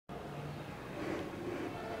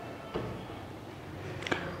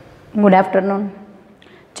Good afternoon.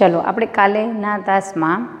 ચલો આપણે કાલેના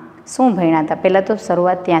તાસમાં શું ભણ્યા હતા પહેલાં તો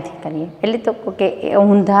શરૂઆત ત્યાંથી કરીએ. પહેલી તો કે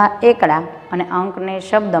ઊંધા એકડા અને અંકને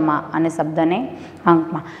શબ્દમાં અને શબ્દને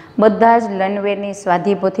અંકમાં. બધા જ લર્નવેરની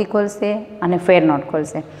સ્વાધ્યાયપોથી ખોલશે અને ફેર નોટ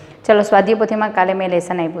ખોલશે. ચલો સ્વાધ્યાયપોથીમાં કાલે મેં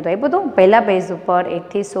લેસન આપ્યું હતું પહેલાં પેજ ઉપર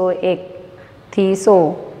 1થી 100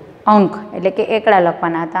 અંક એટલે કે એકડા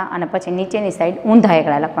લખવાના હતા અને પછી નીચેની સાઈડ ઊંધા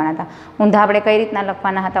એકડા લખવાના હતા. ઊંધા આપણે કઈ રીતના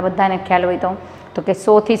લખવાના હતા બધાને ખ્યાલ હોય તો કે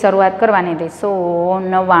 100થી શરૂઆત કરવાની હતી. 100,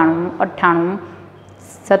 99, 98,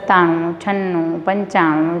 97, 96, 95,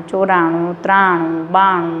 94,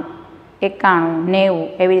 93, 92, 91,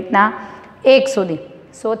 એવી રીતના 1 સુધી.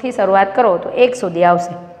 100થી શરૂઆત કરો તો 1 સુધી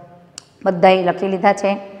આવશે. બધાએ લખી લીધા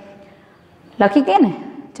છે? લખી કે ને?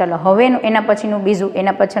 ચલો હવેનું એના પછીનું બીજું,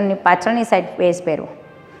 એના પાછળની સાઈડ પેજ પહેરવો.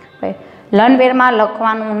 લર્નવેરમાં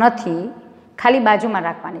લખવાનું નથી, ખાલી બાજુમાં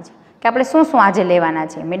રાખવાની છે કે આપણે શું શું આજે લેવાના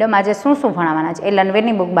છે, મેડમ આજે શું શું ભણાવવાના છે, એ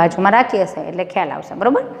લર્નવેરની બુક બાજુમાં રાખી હશે એટલે ખ્યાલ આવશે.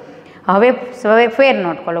 બરાબર? હવે ફેર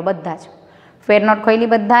નોટ ખોલો બધા જ. ફેર નોટ ખોલી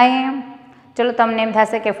બધાએ. ચલો તમને એમ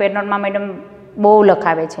થશે કે ફેર નોટમાં મેડમ બહુ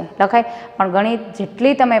લખાવે છે, લખાય, પણ ગણિત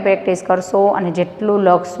જેટલી તમે પ્રેક્ટિસ કરશો અને જેટલું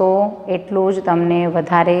લખશો એટલું જ તમને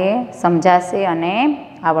વધારે સમજાશે અને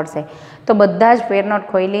આવડશે. તો બધા જ ફેર નોટ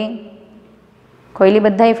ખોલી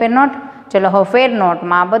બધાએ ફેર નોટ. ચલો હવે ફેર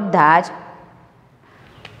નોટમાં બધા જ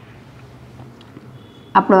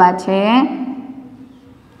આપણો આ છે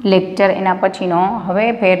લેક્ચર, એના પછીનો. હવે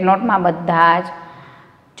ફેર નોટમાં બધા જ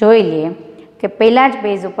જોઈ લઈએ કે પહેલાં જ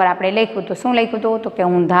પેજ ઉપર આપણે લખ્યું હતું. શું લખ્યું હતું? તો કે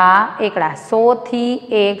ઊંધા એકડા 100થી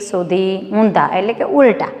 1 સુધી ઊંધા એટલે કે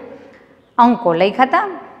ઉલટા અંકો લખ્યા હતા.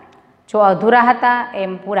 જો અધૂરા હતા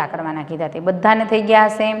એમ પૂરા કરવાના કીધા તે બધાને થઈ ગયા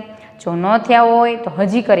હશે. જો ન થયા હોય તો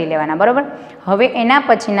હજી કરી લેવાના. બરાબર? હવે એના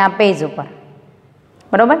પછીના પેજ ઉપર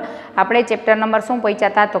બરાબર આપણે ચેપ્ટર નંબર શું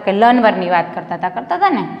પહોંચ્યા હતા? તો કે લર્નવેરની વાત કરતા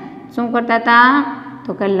હતા ને? શું કરતા હતા?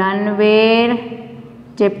 તો કે લર્નવેર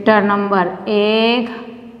ચેપ્ટર નંબર 1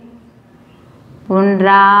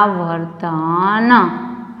 પુનરાવર્તન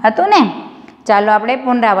હતું ને? ચાલો આપણે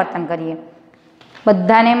પુનરાવર્તન કરીએ.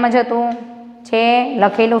 બધાને એમ જ હતું છે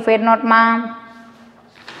લખેલું ફેર નોટમાં.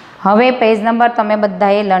 હવે પેજ નંબર તમે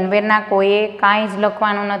બધાએ લર્નવેરના કોઈએ કાંઈ જ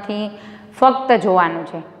લખવાનું નથી, ફક્ત જોવાનું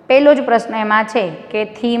છે. પહેલો જ પ્રશ્ન એમાં છે કે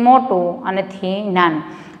થી મોટું અને થી નાનું.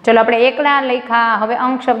 ચલો આપણે એકડા લખ્યા. હવે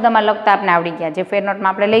અંક શબ્દમાં લખતા આપણે આવડી ગયા. જે ફેર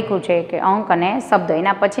નોટમાં આપણે લખ્યું છે કે અંક અને શબ્દ,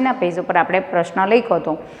 એના પછીના પેજ ઉપર આપણે પ્રશ્ન લખ્યો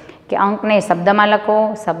હતો કે અંકને શબ્દમાં લખો,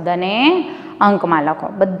 શબ્દને અંકમાં લખો.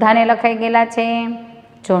 બધાને લખાઈ ગયેલા છે?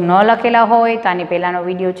 જો ન લખેલા હોય તો આની પહેલાંનો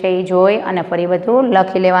વિડીયો છે એ જોઈ અને ફરી બધું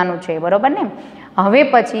લખી લેવાનું છે. બરાબર ને? હવે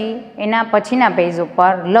પછી એના પછીના પેજ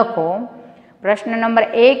ઉપર લખો પ્રશ્ન નંબર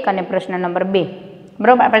 1 અને પ્રશ્ન નંબર 2.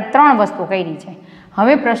 બરાબર? આપણે 3 વસ્તુ કરી છે.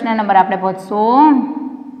 હવે પ્રશ્ન નંબર આપણે પહોંચશું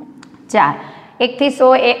 4. 1થી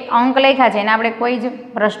 100 અંક લખ્યા છે એને આપણે કોઈ જ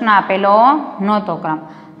પ્રશ્ન આપેલો નહોતો ક્રમ.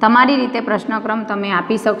 તમારી રીતે પ્રશ્નક્રમ તમે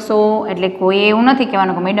આપી શકશો એટલે કોઈ એવું નથી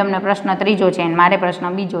કહેવાનું કે મેડમને પ્રશ્ન ત્રીજો છે અને મારે પ્રશ્ન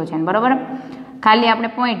બીજો છે. બરાબર? ખાલી આપણે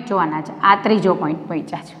પોઈન્ટ જોવાના છે. આ ત્રીજો પોઈન્ટ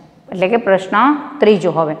પહોંચ્યા છે એટલે કે પ્રશ્ન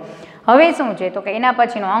ત્રીજો. હવે શું છે? તો કે એના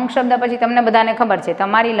પછીનો અંક શબ્દ પછી તમને બધાને ખબર છે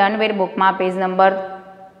તમારી લર્નવેર બુકમાં પેજ નંબર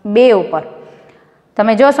 2 ઉપર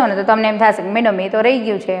તમે જોશો ને તો તમને એમ થશે કે મેડમ એ તો રહી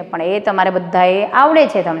ગયું છે, પણ એ તમારે બધાએ આવડે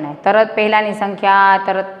છે. તમને તરત પહેલાંની સંખ્યા,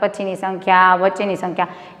 તરત પછીની સંખ્યા, વચ્ચેની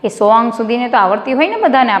સંખ્યા, એ 100 અંક સુધીને તો આવડતી હોય ને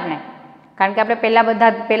બધાને આપણે, કારણ કે આપણે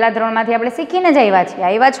પહેલા ધોરણમાંથી આપણે શીખીને જ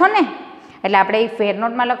આવ્યા છો ને? એટલે આપણે એ ફેર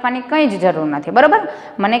નોટમાં લખવાની કંઈ જ જરૂર નથી. બરાબર?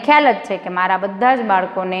 મને ખ્યાલ જ છે કે મારા બધા જ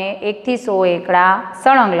બાળકોને 1થી 100 એકડા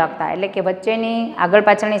સળંગ લખતા એટલે કે વચ્ચેની આગળ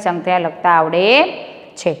પાછળની સંખ્યા લખતા આવડે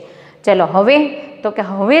છે. ચલો હવે તો કે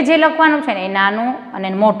હવે જે લખવાનું છે ને એ નાનું અને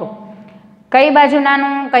મોટું. કઈ બાજુ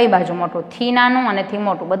નાનું, કઈ બાજુ મોટું, થી નાનું અને થી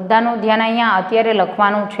મોટું, બધાનું ધ્યાન અહીંયા અત્યારે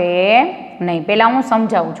લખવાનું છે નહીં. પહેલાં હું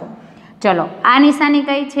સમજાવું છું. ચલો આ નિશાની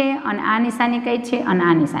કઈ છે અને આ નિશાની કઈ છે અને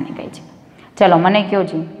આ નિશાની કઈ છે? ચલો મને કહો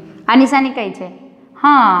જી, આ નિશાની કઈ છે?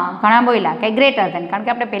 હા, ઘણા બોલ્યા કે ગ્રેટર ધેન, કારણ કે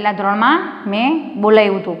આપણે પહેલા ધોરણમાં મેં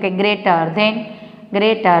બોલાવ્યું હતું કે ગ્રેટર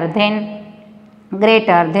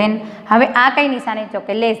ધેન. હવે આ કઈ નિશાની? તો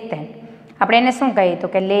કે લેસ ધેન. આપણે એને શું કહીએ? તો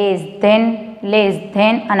કે લેસ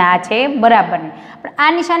ધેન અને આ છે બરાબરની. પણ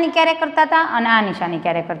આ નિશાની ક્યારે કરતા હતા અને આ નિશાની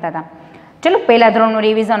ક્યારે કરતા હતા? ચલો પહેલા ધોરણનું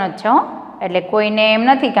રિવિઝન જ છે હો, એટલે કોઈને એમ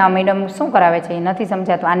નથી કે આ મેડમ શું કરાવે છે એ નથી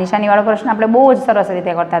સમજાતું. આ નિશાનીવાળો પ્રશ્ન આપણે બહુ જ સરસ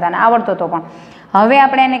રીતે કરતા હતા અને આવડતો હતો. પણ હવે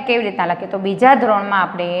આપણે એને કેવી રીતના લખીએ? તો બીજા ધોરણમાં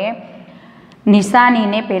આપણે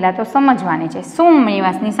નિશાનીને પહેલાં તો સમજવાની છે. શું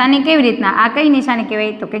નિશાની કેવી રીતના? આ કઈ નિશાની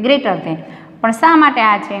કહેવાય? તો કે ગ્રેટર ધેન. પણ શા માટે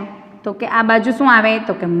આ છે? તો કે આ બાજુ શું આવે?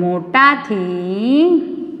 તો કે મોટાથી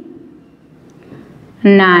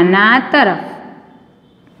નાના તરફ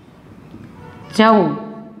જવું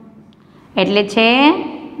એટલે છે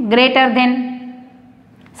ગ્રેટર ધેન.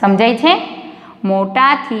 સમજાય છે?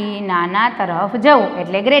 મોટાથી નાના તરફ જવું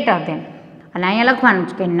એટલે ગ્રેટર ધેન. અને અહીંયા લખવાનું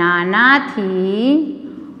છે કે નાનાથી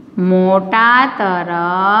મોટા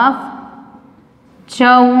તરફ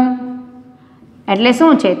જવું એટલે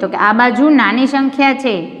શું છે? તો કે આ બાજુ નાની સંખ્યા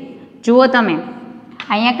છે. જુઓ તમે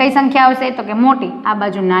અહીંયા કઈ સંખ્યા આવશે? તો કે મોટી. આ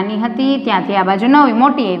બાજુ નાની હતી, ત્યાંથી આ બાજુ નવી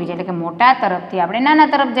મોટી આવી છે, એટલે કે મોટા તરફથી આપણે નાના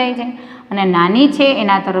તરફ જાય છે, અને નાની છે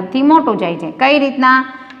એના તરફથી મોટું જાય છે. કઈ રીતના?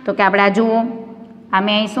 તો કે આપણે આ જુઓ, આ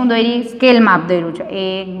મેં અહીં શું દોરી? સ્કેલ માપ દોર્યું છે.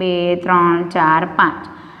 1 2 3 4 5.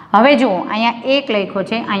 હવે જુઓ અહીંયા 1 લખ્યો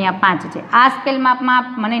છે, અહીંયા 5 છે. આ સ્કેલ માપમાં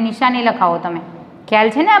મને નિશાની લખાવો તમે. ખ્યાલ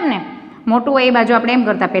છે ને આપને? મોટું હોય એ બાજુ આપણે એમ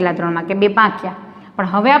કરતા પહેલા ધોરણમાં કે 2 પાંખ્યા.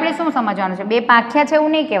 પણ હવે આપણે શું સમજવાનું છે? 2 પાંખ્યા છે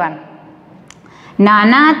એવું નહીં કહેવાનું.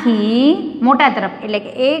 નાનાથી મોટા તરફ એટલે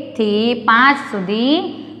કે 1 થી 5 સુધી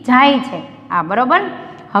જાય છે. આ બરોબર.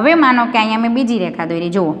 હવે માનો કે અહીંયા મેં બીજી રેખા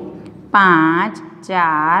દોરી. જુઓ 5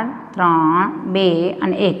 4 3 2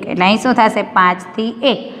 અને 1 એટલે અહીં શું થશે? 5 થી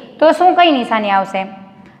 1. તો શું કઈ નિશાની આવશે?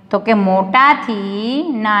 તો કે મોટાથી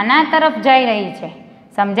નાના તરફ જઈ રહી છે.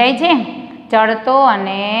 સમજાય છે? ચડતો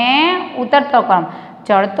અને ઉતરતો ક્રમ.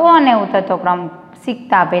 ચડતો અને ઉતરતો ક્રમ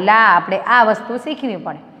શીખતા પહેલાં આપણે આ વસ્તુ શીખવી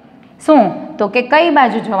પડે. શું? તો કે કઈ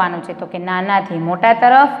બાજુ જવાનું છે? તો કે નાનાથી મોટા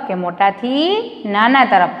તરફ કે મોટાથી નાના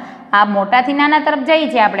તરફ. આ મોટાથી નાના તરફ જઈએ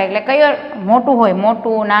છીએ આપણે, એટલે કયો મોટું હોય?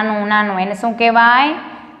 મોટું, નાનું, નાનું, એને શું કહેવાય?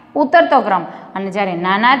 ઉતરતો ક્રમ. અને જ્યારે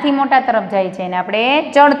નાનાથી મોટા તરફ જાય છે એને આપણે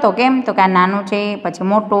ચડતો. કેમ? તો કે આ નાનું છે, પછી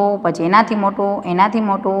મોટું, પછી એનાથી મોટું, એનાથી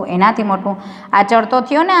મોટું, એનાથી મોટું. આ ચડતો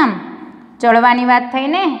થયો ને, આમ ચડવાની વાત થઈ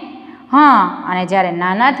ને? હા. અને જ્યારે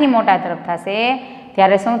નાનાથી મોટા તરફ થશે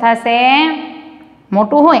ત્યારે શું થશે?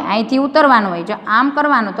 મોટું હોય અહીંથી ઉતરવાનું હોય. જો આમ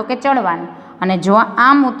કરવાનું તો કે ચડવાનું, અને જો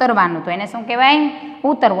આમ ઉતરવાનું તો એને શું કહેવાય?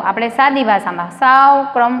 ઉતરવું. આપણે સાદી ભાષામાં સાવ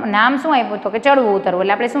ક્રમ નામ શું આપ્યું? તો કે ચડવું ઉતરવું.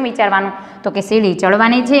 એટલે આપણે શું વિચારવાનું? તો કે સીડી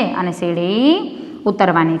ચડવાની છે અને સીડી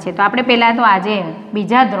ઉતરવાની છે. તો આપણે પહેલાં તો આજે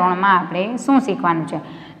બીજા ધોરણમાં આપણે શું શીખવાનું છે?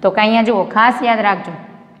 તો કે અહીંયા જુઓ, ખાસ યાદ રાખજો,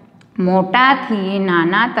 મોટાથી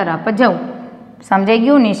નાના તરફ જવું. સમજાઈ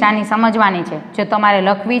ગયું? નિશાની સમજવાની છે. જો તમારે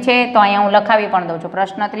લખવી છે તો અહીંયા હું લખાવી પણ દઉં છું.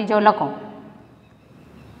 પ્રશ્ન ત્રીજો લખો.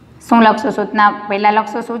 શું લખશો? સૂચના પહેલાં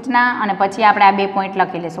લખશો સૂચના, અને પછી આપણે આ 2 પોઈન્ટ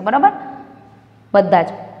લખી લઈશું. બરાબર? બધા જ.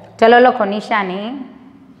 ચલો લખો. નિશાની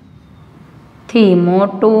થી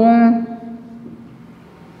મોટું,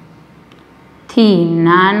 થી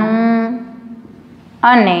નાનું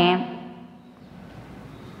અને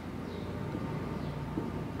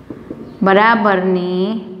બરાબરની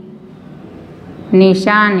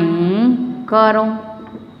નિશાની કરો.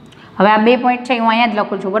 હવે આ 2 પોઈન્ટ છે હું અહીંયા જ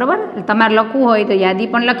લખું છું. બરાબર? તમારે લખવું હોય તો યાદી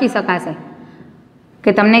પણ લખી શકાશે, કે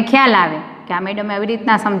તમને ખ્યાલ આવે કે આ મેડમે આવી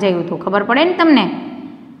રીતના સમજાવ્યું હતું. ખબર પડે ને તમને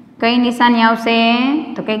કઈ નિશાની આવશે?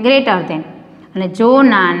 તો કે ગ્રેટર ધેન. અને જો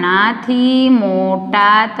નાનાથી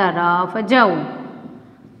મોટા તરફ જવું,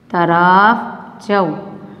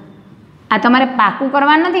 આ તમારે પાકું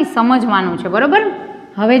કરવાનું નથી, સમજવાનું છે. બરાબર?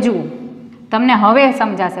 હવે જુઓ, તમને હવે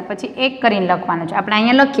સમજાશે. પછી એક કરીને લખવાનું છે. આપણે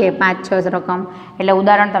અહીંયા લખીએ 5 6 રકમ, એટલે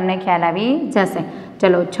ઉદાહરણ તમને ખ્યાલ આવી જશે.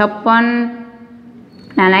 ચલો 56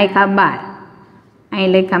 ના લખ્યા 12, અહીં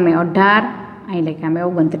લખ્યા મેં 18, અહીં લખ્યા મેં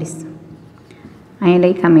 29, અહીં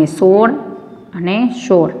લખ્યા મેં 16 અને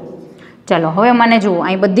 16. ચાલો હવે મને જુઓ,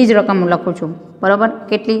 અહીં બધી જ રકમ હું લખું છું. બરાબર?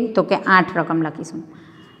 કેટલી? તો કે 8 રકમ લખીશું.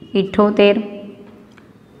 78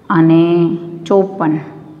 અને 54,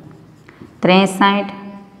 63,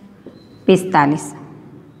 45,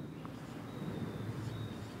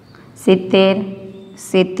 70,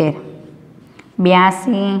 72,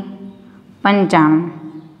 95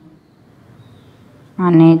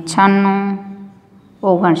 અને 96,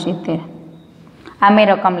 69. આ મેં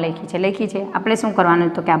રકમ લખી છે. આપણે શું કરવાનું?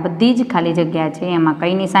 તો કે આ બધી જ ખાલી જગ્યા છે એમાં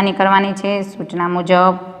કઈ નિશાની કરવાની છે? સૂચના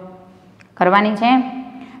મુજબ કરવાની છે.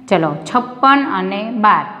 ચલો 56 અને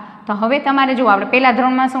 12. તો હવે તમારે જુઓ, આપણે પહેલા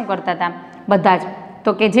ધોરણમાં શું કરતા હતા બધા જ?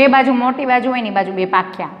 તો કે જે બાજુ મોટી બાજુ હોય ને એ બાજુ 2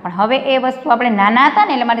 પાંખ્યા. પણ હવે એ વસ્તુ આપણે નાના હતા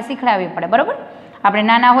ને એટલે મારે શીખડાવવી પડે. બરાબર? આપણે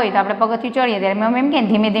નાના હોય તો આપણે પગથિયું ચડીએ ત્યારે મેં એમ કે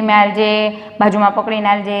ધીમે ધીમે હાલજે, બાજુમાં પકડીને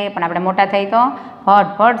હાલજે. પણ આપણે મોટા થઈ તો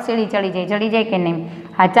ફટ સીડી ચડી જાય કે નહીં?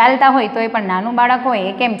 હા, ચાલતા હોય તો એ પણ નાનું બાળક હોય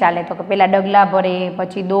એ કેમ ચાલે? તો કે પહેલાં ડગલા ભરે,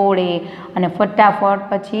 પછી દોડે અને ફટાફટ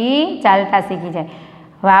પછી ચાલતા શીખી જાય.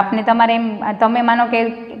 હવે આપણે તમારે એમ, તમે માનો કે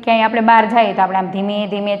ક્યાંય આપણે બહાર જઈએ તો આપણે આમ ધીમે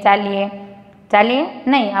ધીમે ચાલીએ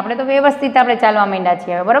નહીં, આપણે તો વ્યવસ્થિત આપણે ચાલવા માંડ્યા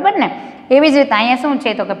છીએ. બરાબર ને? એવી જ રીતે અહીંયા શું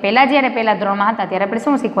છે? તો કે જ્યારે પહેલા ધોરણમાં હતા ત્યારે આપણે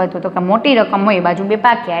શું શીખવાતું? તો કે મોટી રકમ હોય બાજુ 2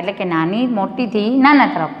 પાંખ્યા, એટલે કે નાની મોટીથી નાના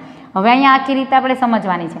તરફ. હવે અહીંયા આખી રીતે આપણે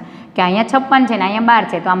સમજવાની છે કે અહીંયા 56 છે ને અહીંયા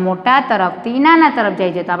 12 છે, તો આ મોટા તરફથી નાના તરફ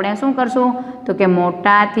જાય છે. તો આપણે શું કરશું? તો કે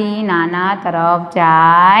મોટાથી નાના તરફ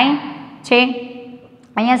જાય છે.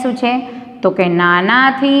 અહીંયા શું છે? તો કે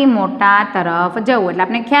નાનાથી મોટા તરફ જવું. એટલે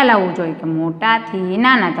આપણે ખ્યાલ આવવું જોઈએ કે મોટાથી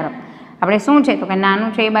નાના તરફ આપણે શું છે તો કે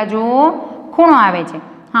નાનું છે એ બાજુ ખૂણો આવે છે.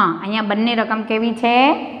 હા, અહીંયા બંને રકમ કેવી છે?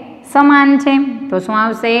 સમાન છે. તો શું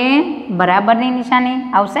આવશે? બરાબરની નિશાની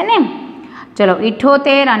આવશે ને. ચલો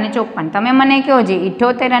 78 અને 54. તમે મને કહો જે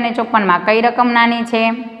 78 અને 54માં કઈ રકમ નાની છે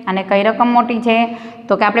અને કઈ રકમ મોટી છે?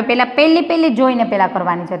 તો કે આપણે પહેલી જોઈને પહેલાં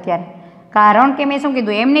કરવાની છે અત્યારે. કારણ કે મેં શું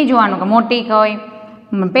કીધું, એમ નહીં જોવાનું કે મોટી કઈ,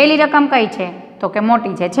 પહેલી રકમ કઈ છે તો કે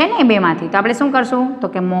મોટી છે ને બેમાંથી. તો આપણે શું કરશું તો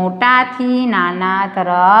કે મોટાથી નાના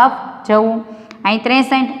તરફ જવું. અહીં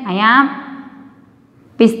 63, અહીંયા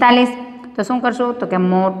 45. તો શું કરશું તો કે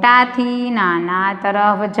મોટાથી નાના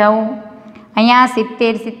તરફ જવું. અહીંયા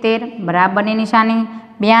 70 બરાબરની નિશાની.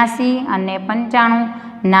 82 અને 95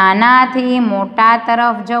 નાનાથી મોટા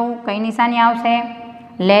તરફ જવું. કઈ નિશાની આવશે?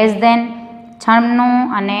 Less than.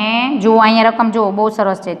 96 અને જુઓ અહીંયા રકમ જુઓ બહુ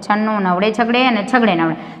સરસ છે. 96 નવડે છગડે અને છગડે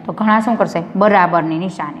નવડે. તો ઘણા શું કરશે? બરાબરની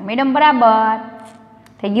નિશાની. મેડમ બરાબર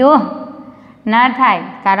થઈ ગયું? ના થાય,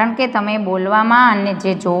 કારણ કે તમે બોલવામાં અને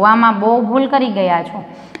જે જોવામાં બહુ ભૂલ કરી ગયા છો.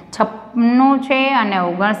 96 છે અને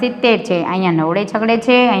 69 છે. અહીંયા નવડે છગડે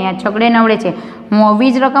છે, અહીંયા છગડે નવડે છે. હું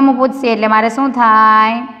આવી જ રકમો પૂછશે એટલે મારે શું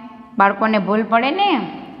થાય? બાળકોને ભૂલ પડે ને.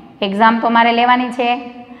 એક્ઝામ તો મારે લેવાની છે.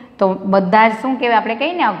 તો બધા જ શું કહેવાય, આપણે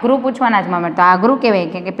કહીએ ને અઘરું પૂછવાના જ માં. તો અઘરું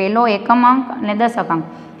કહેવાય કે પહેલો એકમ અંક અને દશક અંક.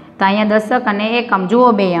 તો અહીંયા દશક અને એકમ જુઓ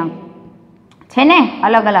 2 અંક છે ને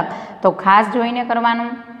અલગ અલગ. તો ખાસ જોઈને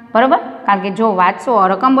કરવાનું, બરાબર? કારણ કે જો વાંચશો,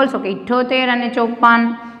 રકમ બોલશો કે 78 અને 54,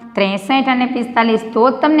 63 અને 45, તો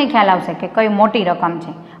જ તમને ખ્યાલ આવશે કે કઈ મોટી રકમ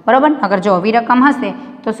છે, બરાબર? અગર જો આવી રકમ હશે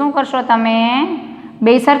તો શું કરશો તમે?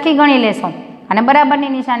 બે સરખી ગણી લેશો અને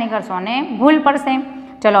બરાબરની નિશાની કરશો અને ભૂલ પડશે.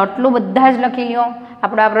 ચલો આટલું બધા જ લખી લ્યો.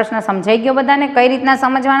 આપણો આ પ્રશ્ન સમજાઈ ગયો બધાને? કઈ રીતના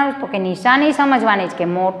સમજવાનો? તો કે નિશાની સમજવાની જ કે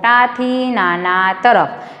મોટાથી નાના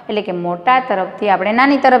તરફ, એટલે કે મોટા તરફથી આપણે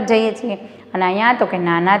નાની તરફ જઈએ છીએ અને અહીંયા તો કે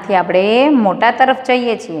નાનાથી આપણે મોટા તરફ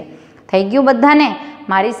જઈએ છીએ. થઈ ગયું બધાને?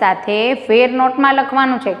 મારી સાથે ફેર નોટમાં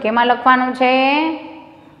લખવાનું છે. કેમાં લખવાનું છે?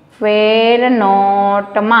 ફેર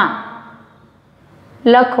નોટમાં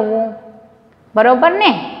લખવું, બરોબર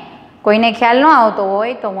ને? કોઈને ખ્યાલ ન આવતો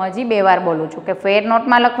હોય તો હું હજી 2 વાર બોલું છું કે ફેર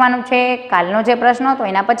નોટમાં લખવાનું છે. કાલનો જે પ્રશ્ન હતો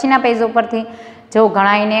એના પછીના પેજ ઉપરથી. જો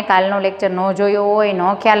ઘણાઈને કાલનો લેક્ચર ન જોયો હોય, ન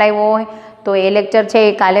ખ્યાલ આવ્યો હોય તો એ લેક્ચર છે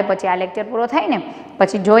એ કાલે પછી આ લેક્ચર પૂરો થાય ને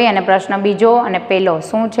પછી જોઈ અને પ્રશ્ન બીજો અને પહેલો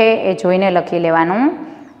શું છે એ જોઈને લખી લેવાનું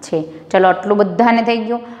છે. ચલો આટલું બધાને થઈ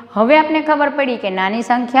ગયું. હવે આપણે ખબર પડી કે નાની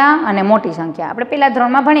સંખ્યા અને મોટી સંખ્યા આપણે પહેલા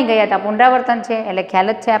ધોરણમાં ભણી ગયા હતા. પુનરાવર્તન છે એટલે ખ્યાલ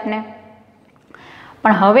જ છે આપને.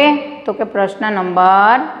 પણ હવે તો કે પ્રશ્ન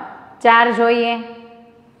નંબર 4 જોઈએ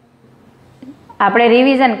આપણે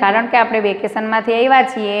રિવિઝન. કારણ કે આપણે વેકેશનમાંથી આવ્યા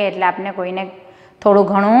છીએ એટલે આપણે કોઈને થોડું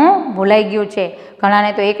ઘણું ભૂલાઈ ગયું છે.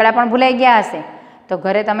 ઘણાને તો એકડા પણ ભૂલાઈ ગયા હશે. તો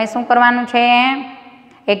ઘરે તમે શું કરવાનું છે?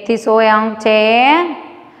 1 થી 100 અંક છે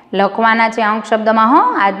લખવાના છે અંક શબ્દમાં. હો,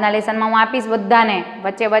 આજના લેસનમાં હું આપીશ બધાને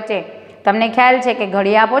વચ્ચે વચ્ચે. તમને ખ્યાલ છે કે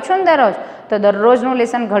ઘડી આપો છો ને દરરોજ, તો દરરોજનું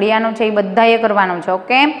લેસન ઘડિયાનું છે એ બધાએ કરવાનું છે.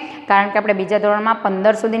 ઓકે? કારણ કે આપણે બીજા ધોરણમાં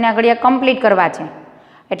 15 સુધીના ઘડિયા કમ્પ્લીટ કરવા છે.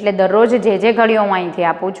 એટલે દરરોજ જે ઘડીઓ હું અહીંથી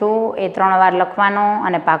આપું છું એ 3 વાર લખવાનો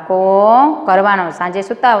અને પાકો કરવાનો. સાંજે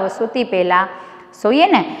સૂતી પહેલાં સૂઈએ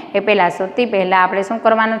ને એ પહેલાં સૂતી પહેલાં આપણે શું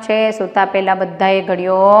કરવાનું છે? સૂતા પહેલાં બધાએ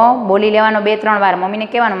ઘડીઓ બોલી લેવાનો 2-3 વાર. મમ્મીને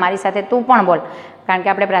કહેવાનું મારી સાથે તું પણ બોલ. કારણ કે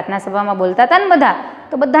આપણે પ્રાર્થના સભામાં બોલતા હતા ને બધા,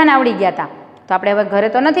 તો બધાને આવડી ગયા હતા. તો આપણે હવે ઘરે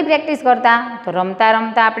તો નથી પ્રેક્ટિસ કરતા, તો રમતા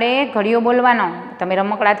રમતા આપણે ઘડીઓ બોલવાનો. તમે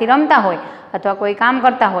રમકડાથી રમતા હોય અથવા કોઈ કામ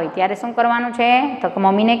કરતા હોય ત્યારે શું કરવાનું છે? તો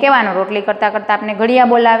મમ્મીને કહેવાનું રોટલી કરતાં કરતાં આપણે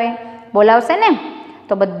ઘડિયા બોલાવશે ને.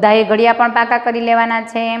 તો બધાએ ઘડિયા પણ પાકા કરી લેવાના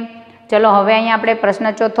છે. ચલો હવે અહીંયા આપણે પ્રશ્ન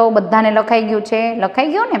ચોથો બધાને લખાઈ ગયું છે.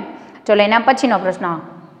 લખાઈ ગયું ને? ચલો એના પછીનો પ્રશ્ન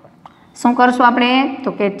શું કરશું આપણે? તો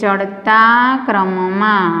કે ચડતા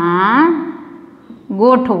ક્રમમાં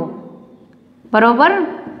ગોઠવો, બરોબર?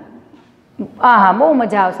 હા, બહુ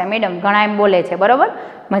મજા આવશે મેડમ. ઘણા એમ બોલે છે, બરોબર?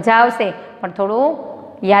 મજા આવશે પણ થોડું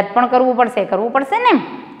યાદ પણ કરવું પડશે ને.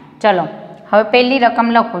 ચલો હવે પહેલી રકમ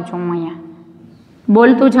લખું છું હું અહીંયા.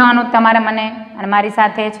 બોલતું જવાનું તમારે મને અને મારી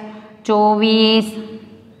સાથે જ. 24,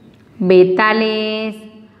 42,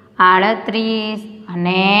 38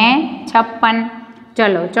 અને 56.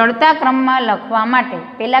 ચલો ચડતા ક્રમમાં લખવા માટે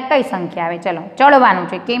પહેલાં કઈ સંખ્યા આવે? ચલો ચડવાનું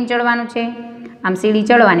છે. કેમ ચડવાનું છે? આમ સીડી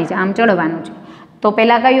ચડવાની છે, આમ ચડવાનું છે. તો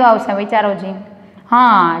પહેલાં કયું આવશે? વિચારો જી.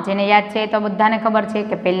 હા, જેને યાદ છે તો બધાને ખબર છે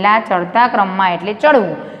કે પહેલાં ચડતા ક્રમમાં એટલે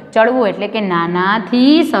ચડવું. ચડવું એટલે કે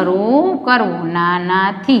નાનાથી શરૂ કરવું.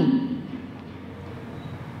 નાનાથી,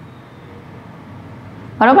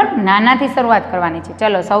 બરોબર? નાનાથી શરૂઆત કરવાની છે.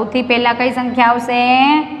 ચલો સૌથી પહેલાં કઈ સંખ્યા આવશે?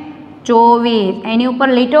 24. એની ઉપર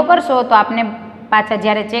લીટો કરશો તો આપને પાછા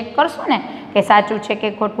જ્યારે ચેક કરશું ને કે સાચું છે કે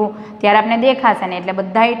ખોટું ત્યારે આપણે દેખાશે ને, એટલે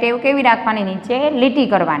બધાએ ટેવ કેવી રાખવાની, નીચે લીટી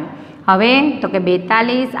કરવાની. હવે તો કે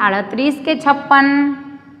 42, 38 કે 56?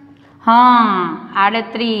 હા,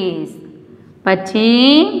 38,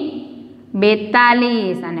 પછી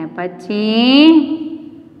 42 અને પછી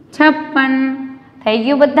 56. થઈ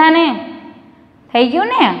ગયું બધાને? થઈ ગયું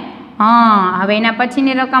ને? હા, હવે એના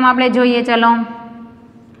પછીની રકમ આપણે જોઈએ. ચલો,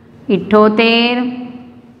 78,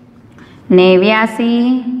 89,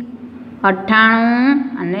 98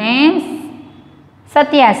 અને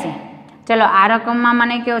 87. ચલો, આ રકમમાં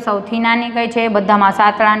મને કહો સૌથી નાની કઈ છે? બધામાં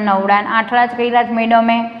 7 9 8 જ કર્યા જ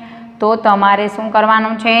મેડમે. તો તમારે શું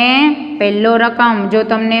કરવાનું છે? પહેલો રકમ જો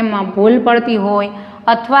તમને ભૂલ પડતી હોય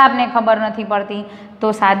અથવા આપને ખબર નથી પડતી તો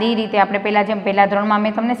સાદી રીતે આપણે પહેલાં જેમ પહેલા ધોરણમાં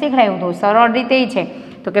મેં તમને શીખવાડ્યું હતું, સરળ રીતે છે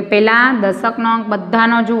તો કે પહેલાં દશકનો અંક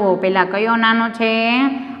બધાનો જુઓ. પહેલાં કયો નાનો છે?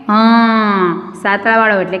 હા, 7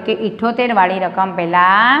 વાળો, એટલે કે 78 વાળી રકમ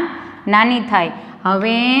પહેલાં નાની થાય.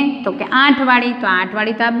 હવે તો કે 8 વાળી, તો 8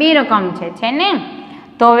 વાળી તો આ 2 રકમ છે ને?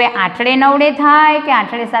 તો હવે 8 9 થાય કે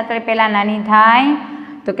 8 7 પહેલાં નાની થાય?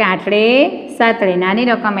 તો કે 8 7 નાની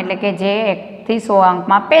રકમ, એટલે કે જે 1 થી 100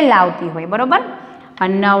 અંકમાં પહેલાં આવતી હોય, બરાબર?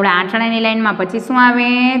 અને 9 8ની લાઈનમાં પછી શું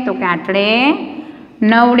આવે? તો કે 8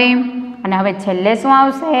 9. અને હવે છેલ્લે શું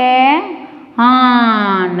આવશે?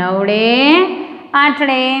 હા, 9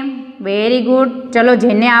 8. Very good. ચલો,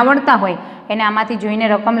 જેને આવડતા હોય એને આમાંથી જોઈને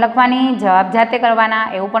રકમ લખવાની, જવાબ જાતે કરવાના.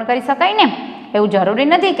 એવું પણ કરી શકાય ને? એવું જરૂરી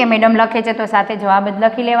નથી કે મેડમ લખે છે તો સાથે જવાબ જ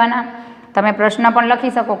લખી લેવાના. તમે પ્રશ્ન પણ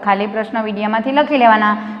લખી શકો, ખાલી પ્રશ્ન વિડીયોમાંથી લખી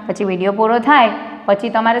લેવાના. પછી વિડીયો પૂરો થાય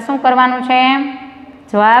પછી તમારે શું કરવાનું છે?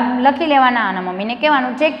 જવાબ લખી લેવાના અને મમ્મીને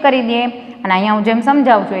કહેવાનું ચેક કરી દે. અને અહીંયા હું જેમ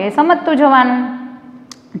સમજાવું છું એ સમજતું જવાનું.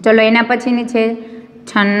 ચલો, એના પછીની છે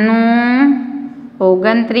 96,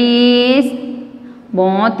 29,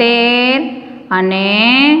 72 અને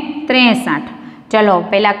 63. ચલો,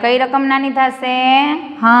 પહેલાં કઈ રકમ નાની થશે?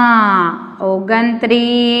 હા,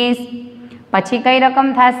 29. પછી કઈ રકમ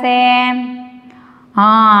થશે?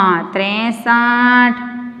 હા, 63.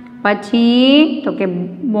 પછી તો કે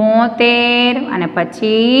 72 અને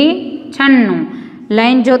પછી 96.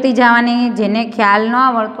 લાઈન જોતી જવાની. જેને ખ્યાલ ન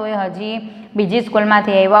આવડતો હોય, હજી બીજી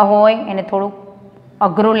સ્કૂલમાંથી આવ્યા હોય, એને થોડુંક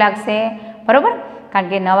અઘરું લાગશે, બરાબર? કારણ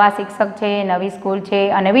કે નવા શિક્ષક છે, નવી સ્કૂલ છે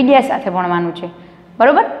અને વિદ્યા સાથે ભણવાનું છે,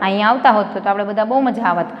 બરાબર? અહીંયા આવતા હોત તો આપણે બધા બહુ મજા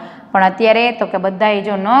આવત. પણ અત્યારે તો કે બધાએ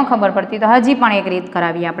જો ન ખબર પડતી તો હજી પણ એક રીત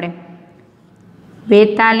કરાવીએ આપણે.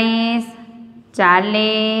 42,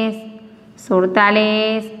 40,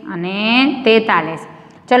 47 અને 43.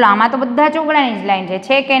 ચલો, આમાં તો બધા ચોગડાની જ લાઈન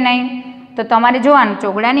છે કે નહીં? તો તમારે જોવાનું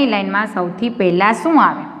ચોગડાની લાઈનમાં સૌથી પહેલાં શું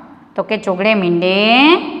આવે? તો કે ચોગડે મીંડે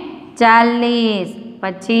 40,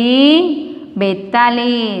 પછી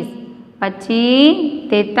 42, પછી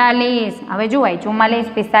 43. હવે જોવાય 44,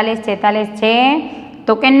 45, 46 છે?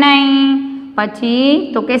 તો કે નહીં. પછી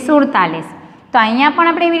તો કે 47. તો અહીંયા પણ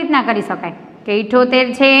આપણે એવી રીતના કરી શકાય કે 78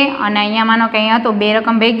 છે અને અહીંયા માનો કે અહીંયા તો 2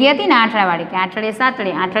 રકમ ભેગી હતી ને 8 વાળી, કે 8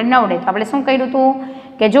 7 8 9. તો આપણે શું કર્યું હતું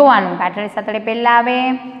કે જોવાનું કે 8 7 પહેલાં આવે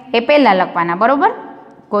એ પહેલાં લખવાના, બરાબર?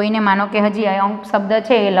 કોઈને માનો કે હજી અંક શબ્દ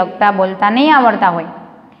છે એ લખતા બોલતા નહીં આવડતા હોય,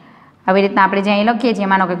 આવી રીતના આપણે જ્યાં લખીએ છીએ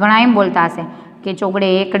માનો કે ઘણા એમ બોલતા હશે કે ચોગડે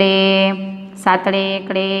એકડે, સાતડે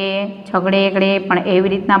એકડે, છગડે એકડે, પણ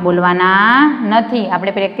એવી રીતના બોલવાના નથી.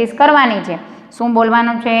 આપણે પ્રેક્ટિસ કરવાની છે. શું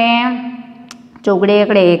બોલવાનું છે? ચોગડે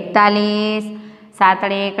એકડે 41,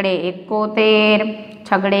 સાતડે એકડે 71,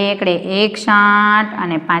 છગડે એકડે 61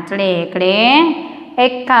 અને પાંચડે એકડે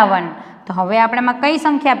 51. તો હવે આપણામાં કઈ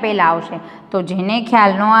સંખ્યા પહેલાં આવશે? તો જેને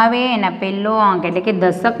ખ્યાલ ન આવે એના પહેલો અંક એટલે કે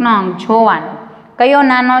દશકનો અંક જોવાનો. કયો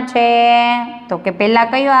નાનો છે? તો કે પહેલાં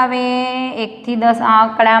કયો આવે 1 થી 10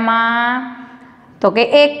 આંકડામાં? તો કે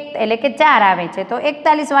 1 એટલે કે 4 આવે છે, તો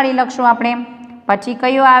 41 વાળી લખશું આપણે. પછી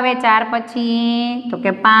કયો આવે 4 પછી? તો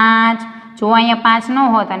કે 5. જો અહીંયા 5 ન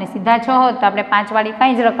હોત અને સીધા 6 હોત તો આપણે 5 વાળી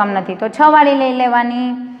કંઈ જ રકમ નથી, તો 6 વાળી લઈ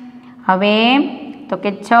લેવાની. હવે તો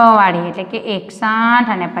કે 6 વાળી એટલે કે 61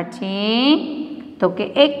 અને પછી તો કે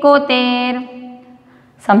 71.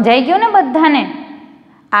 સમજાઈ ગયું ને બધાને?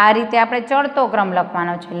 આ રીતે આપણે ચડતો ક્રમ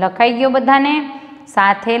લખવાનો છે. લખાઈ ગયો બધાને?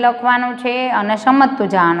 સાથે લખવાનું છે અને સમજતું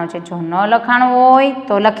જવાનું છે. જો ન લખાણું હોય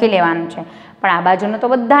તો લખી લેવાનું છે, પણ આ બાજુનું તો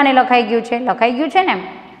બધાને લખાઈ ગયું છે. લખાઈ ગયું છે ને?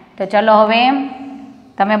 તો ચલો, હવે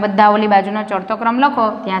તમે બધા ઓલી બાજુનો ચડતો ક્રમ લખો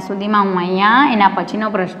ત્યાં સુધીમાં હું અહીંયા એના પછીનો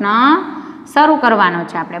પ્રશ્ન શરૂ કરવાનો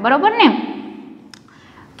છે આપણે, બરાબર ને?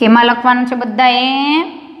 કેમાં લખવાનું છે બધાએ?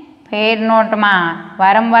 ફેર નોટમાં.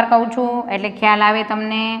 વારંવાર કહું છું એટલે ખ્યાલ આવે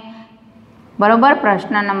તમને, બરાબર?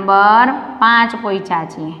 પ્રશ્ન નંબર 5 પહોંચ્યા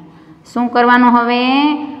છીએ. શું કરવાનું હવે?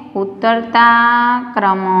 ઉતરતા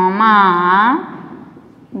ક્રમમાં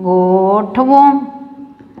ગોઠવો.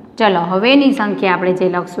 ચલો હવેની સંખ્યા આપણે જે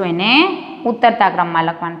લખશું એને ઉતરતા ક્રમમાં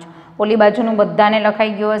લખવાનું છે. ઓલી બાજુનું બધાને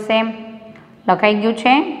લખાઈ ગયું હશે, લખાઈ ગયું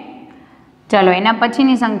છે. ચલો એના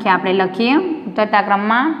પછીની સંખ્યા આપણે લખીએ ઉતરતા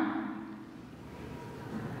ક્રમમાં.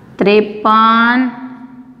 53,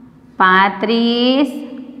 35,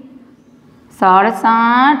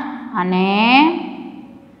 67 અને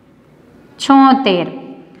 76.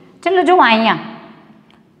 ચલો જુઓ અહીંયા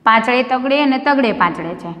પાંચડે તગડે અને તગડે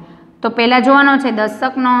પાંચડે છે. તો પહેલાં જોવાનો છે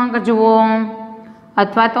દશકનો અંક જુઓ,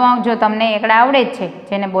 અથવા તો જો તમને એકડા આવડે જ છે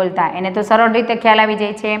જેને બોલતા એને તો સરળ રીતે ખ્યાલ આવી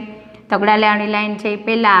જાય છે. તગડાવાળી લાઈન છે એ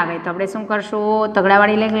પહેલાં આવે તો આપણે શું કરશું?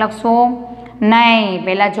 તગડાવાળી લાઈન લખશું નહીં.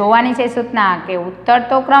 પહેલાં જોવાની છે સૂચના કે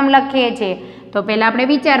ઉત્તરતો ક્રમ લખીએ છીએ તો પહેલાં આપણે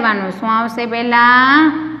વિચારવાનું શું આવશે. પહેલાં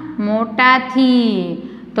મોટાથી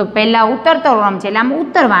તો પહેલાં ઉતરતો ક્રમ છે એટલે આમ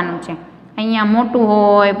ઉતરવાનું છે. અહીંયા મોટું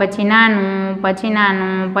હોય પછી નાનું, પછી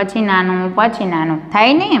નાનું, પછી નાનું, પછી નાનું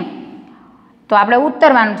થાય ને, તો આપણે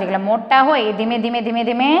ઉતરવાનું છે. એટલે મોટા હોય એ ધીમે ધીમે ધીમે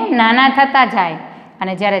ધીમે નાના થતા જાય,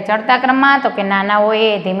 અને જ્યારે ચડતા ક્રમમાં તો કે નાના હોય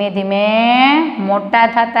એ ધીમે ધીમે મોટા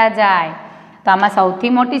થતા જાય. તો આમાં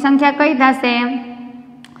સૌથી મોટી સંખ્યા કઈ થશે?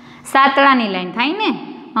 સાતડાની લાઈન થાય ને.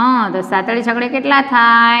 તો સાતડે છગડે કેટલા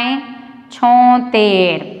થાય?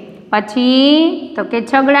 76. પછી તો કે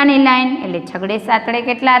છગડાની લાઈન એટલે છગડે સાતડે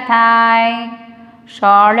કેટલા થાય?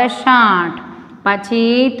 67.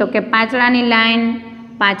 પછી તો કે પાંચડાની લાઈન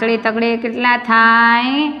પાંચડે તગડે કેટલા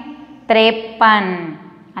થાય? 53.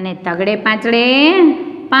 અને તગડે પાંચડે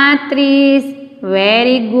 35.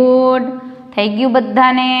 વેરી ગુડ, થઈ ગયું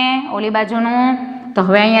બધાને ઓલી બાજુનું. તો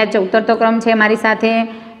હવે અહીંયા ઉતરતો ક્રમ છે મારી સાથે.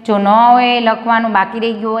 જો ન હોય લખવાનું બાકી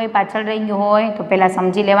રહી ગયું હોય, પાછળ રહી ગયું હોય તો પહેલાં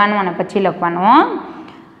સમજી લેવાનું અને પછી લખવાનું.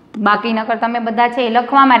 બાકી નકર તમે બધા છે એ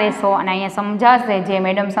લખવામાં રહેશો અને અહીંયા સમજાશે જે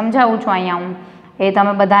મેડમ સમજાવું છું અહીંયા હું એ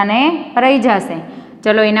તમે બધાને રહી જશે.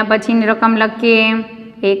 ચલો એના પછીની રકમ લખીએ.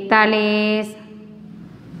 41,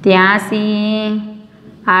 83,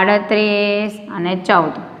 38 અને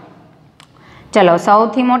 14. ચલો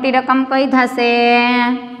સૌથી મોટી રકમ કઈ થશે?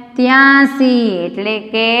 83 એટલે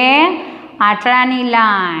કે આઠડાની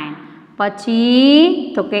લાઈન.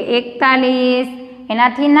 પછી તો કે 41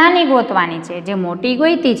 એનાથી નાની ગોતવાની છે. જે મોટી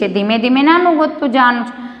ગોતી છે ધીમે ધીમે નાનું ગોતતું જવાનું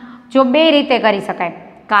છે. જો બે રીતે કરી શકાય,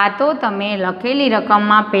 કાં તો તમે લખેલી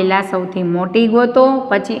રકમમાં પહેલાં સૌથી મોટી ગોતો,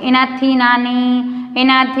 પછી એનાથી નાની,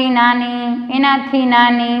 એનાથી નાની, એનાથી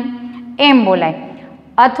નાની એમ બોલાય.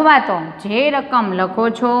 અથવા તો જે રકમ લખો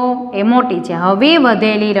છો એ મોટી છે, હવે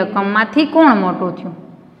વધેલી રકમમાંથી કોણ મોટું થયું?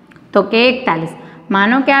 તો કે 41.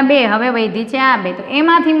 માનો કે આ બે હવે વધી છે આ બે, તો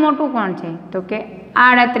એમાંથી મોટું કોણ છે? તો કે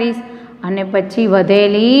 38. અને પછી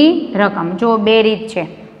વધેલી રકમ. જો બે રીત છે.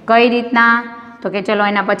 કઈ રીતના? તો કે ચલો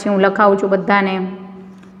એના પછી હું લખાવું છું બધાને.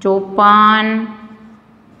 54,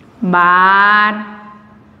 12,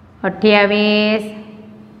 28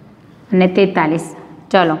 અને 43.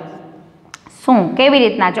 ચલો શું કેવી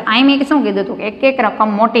રીતના? જો અહીં મેં શું કીધું હતું કે એક એક રકમ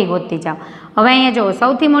મોટી ગોતતી જાઓ. હવે અહીંયા જો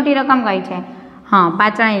સૌથી મોટી રકમ કઈ છે?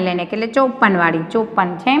 પાછળની લઈને એટલે 54 વાળી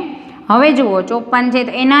 54 છે. હવે જુઓ 54 છે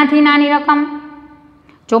તો એનાથી નાની રકમ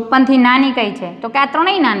 54 થી નાની કઈ છે? તો કે આ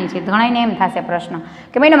ત્રણેય નાની છે. ઘણાઈને એમ થશે પ્રશ્ન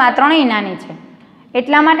કે મેડમ આ ત્રણેય નાની છે.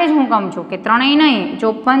 એટલા માટે જ હું કહું છું કે ત્રણેય નહીં,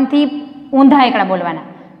 54 થી ઊંધા એકડા બોલવાના.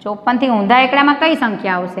 54 થી ઊંધા એકડામાં કઈ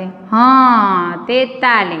સંખ્યા આવશે?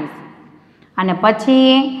 43. અને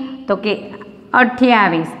પછી તો કે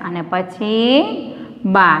 28 અને પછી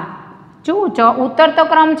 12. જો ઉતરતો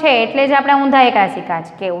ક્રમ છે એટલે જ આપણે ઊંધા એકડા શીખ્યા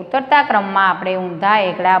છે કે ઉતરતા ક્રમમાં આપણે ઊંધા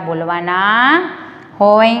એકડા બોલવાના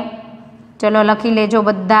હોય. ચલો લખી લેજો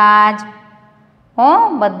બધા જ.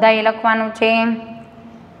 બધા એ લખવાનું છે.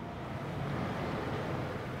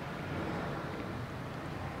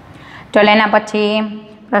 ચલો એના પછી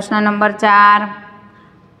પ્રશ્ન નંબર 4.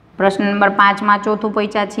 પ્રશ્ન નંબર 5માં ચોથું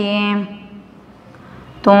પૈસા છીએ.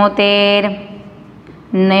 73,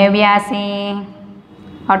 89,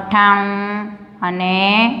 98 અને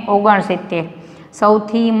 69.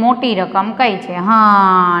 સૌથી મોટી રકમ કઈ છે?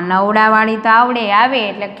 નવડાવાળી તો આવે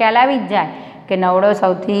એટલે ખ્યાલ આવી જ જાય કે નવડો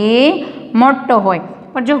સૌથી મોટો હોય.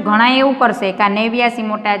 પણ જો ઘણા એવું કરશે કે આ 89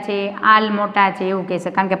 મોટા છે, આલ મોટા છે એવું કહેશે,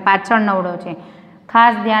 કારણ કે પાછળ નવડો છે.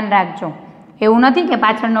 ખાસ ધ્યાન રાખજો, એવું નથી કે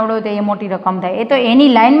પાછળ નવડો તો એ મોટી રકમ થાય. એ તો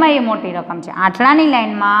એની લાઈનમાં એ મોટી રકમ છે. આઠડાની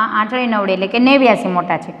લાઈનમાં આઠડે નવડે એટલે કે 89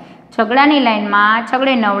 મોટા છે. છગડાની લાઈનમાં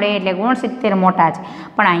છગડે નવડે એટલે 69 મોટા છે.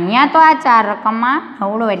 પણ અહીંયા તો આ ચાર રકમમાં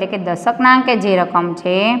નવડો એટલે કે દશકના અંકે જે રકમ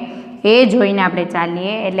છે એ જોઈને આપણે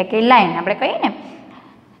ચાલીએ, એટલે કે લાઈન આપણે કહીએ ને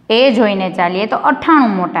એ જોઈને ચાલીએ તો 98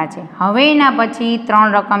 મોટા છે. હવે એના પછી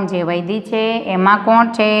ત્રણ રકમ જે વધી છે એમાં કોણ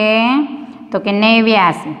છે? તો કે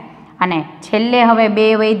 89. અને છેલ્લે હવે બે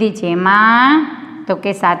વધી છે એમાં તો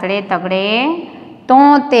કે સાતડે તગડે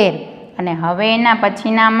 73. અને હવે એના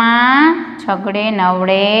પછીનામાં છગડે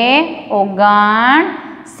નવડે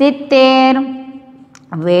 69.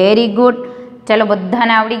 Very good. ચાલો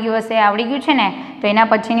બધાને આવડી ગયું હશે, આવડી ગયું છે ને? તો એના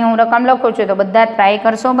પછીની હું રકમ લખું છું, તો બધા ટ્રાય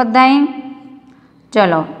કરશો બધાએ.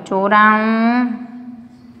 ચલો 94,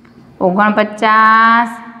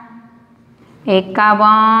 49,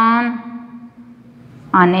 51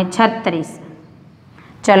 અને 36.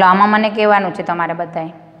 ચલો આમાં મને કહેવાનું છે તમારે બધાએ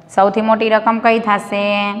સૌથી મોટી રકમ કઈ થશે?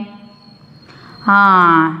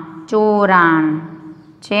 હા 94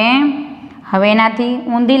 છે. હવે એનાથી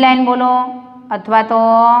ઊંધી લાઈન બોલો, અથવા તો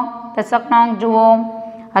દશકનો અંક જુઓ,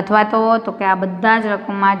 અથવા તો કે આ બધા જ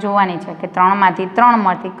રકમમાં જોવાની છે કે 3માંથી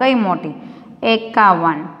 3માંથી કઈ મોટી?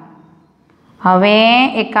 51. હવે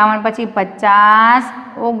 51 પછી 50,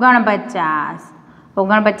 49.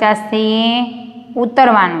 49થી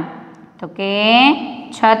ઉતરવાનું તો કે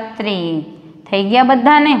 36. થઈ ગયા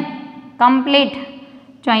બધાને કમ્પ્લીટ?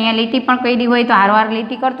 જો અહીંયા લીટી પણ કરી હોય તો હારવાર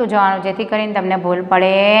લીટી કરતું જવાનું, જેથી કરીને તમને ભૂલ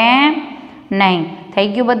પડે નહીં. થઈ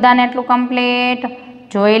ગયું બધાને એટલું કમ્પ્લીટ?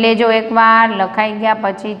 જોઈ લેજો એકવાર. લખાઈ ગયા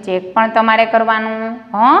પછી ચેક પણ તમારે કરવાનું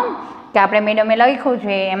કે આપણે મેડમે લખ્યું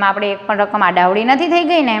છે એમાં આપણે એક પણ રકમ આડાવડી નથી થઈ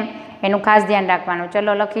ગઈ ને, એનું ખાસ ધ્યાન રાખવાનું.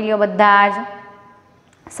 ચલો લખી લ્યો બધા જ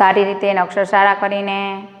સારી રીતે, અક્ષર સારા કરીને.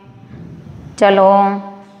 ચલો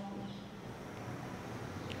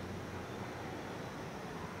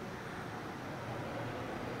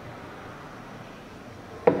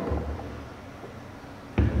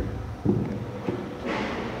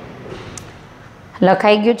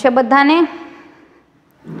લખાઈ ગયું છે બધાને?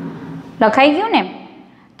 લખાઈ ગયું ને?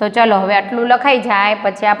 તો ચલો હવે આટલું લખાઈ જાય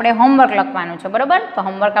પછી આપણે હોમવર્ક લખવાનું છે, બરાબર? તો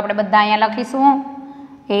હોમવર્ક આપણે બધા અહીંયા લખીશું.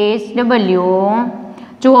 SW.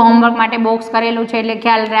 જુઓ હોમવર્ક માટે બોક્સ કરેલું છે એટલે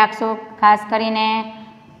ખ્યાલ રાખશો ખાસ કરીને.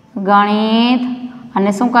 ગણિત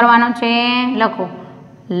અને શું કરવાનું છે? લખો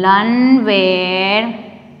લર્નવેર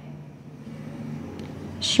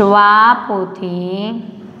સ્વાપોથી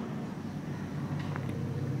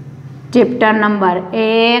ચેપ્ટર નંબર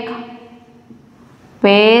 1,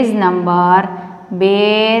 પેજ નંબર 2,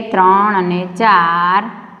 3 અને 4.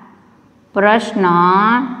 પ્રશ્ન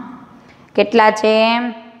કેટલા છે?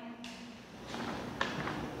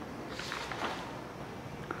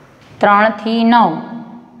 3 થી 9.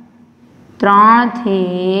 3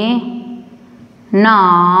 થી 9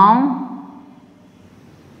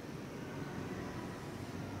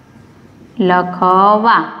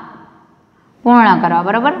 લખવા, પૂર્ણ કરવા,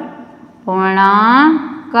 બરાબર? પૂર્ણ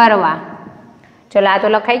કરવા. ચલો આ તો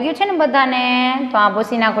લખાઈ ગયું છે ને બધાને? તો આ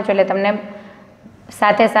ભૂસી નાખું છું એટલે તમને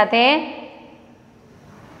સાથે સાથે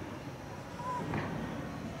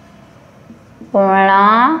પૂર્ણ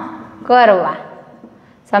કરવા.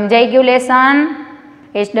 સમજાઈ ગયું લેસન?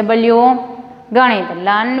 SW ગણિત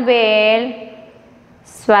લર્નવેલ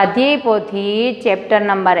સ્વાધ્યાય પોથી ચેપ્ટર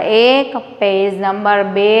નંબર 1, પેજ નંબર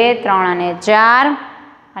 2, 3 અને 4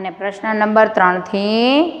 અને પ્રશ્ન નંબર 3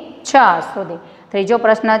 થી 6 સુધી. ત્રીજો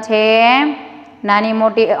પ્રશ્ન છે નાની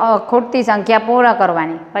મોટી ખૂટતી સંખ્યા પૂર્ણ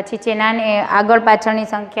કરવાની. પછી છે નાની આગળ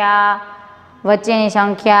પાછળની સંખ્યા, વચ્ચેની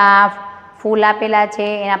સંખ્યા, ફૂલ આપેલા છે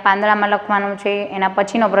એના પાંદડામાં લખવાનું છે. એના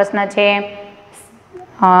પછીનો પ્રશ્ન છે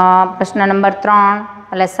પ્રશ્ન નંબર 3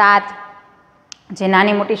 એટલે 7, જે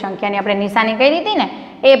નાની મોટી સંખ્યાની આપણે નિશાની કરી હતી ને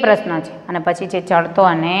એ પ્રશ્ન છે. અને પછી છે ચડતો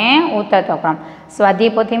અને ઉતરતો ક્રમ.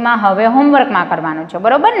 સ્વાધ્યાય પોથીમાં હવે હોમવર્કમાં કરવાનું છે,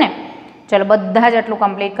 બરાબર ને? ચલો બધા જ એટલું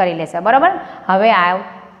કમ્પ્લીટ કરી લેશે, બરાબર? હવે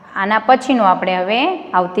આના પછીનું આપણે હવે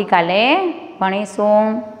આવતીકાલે ભણીશું.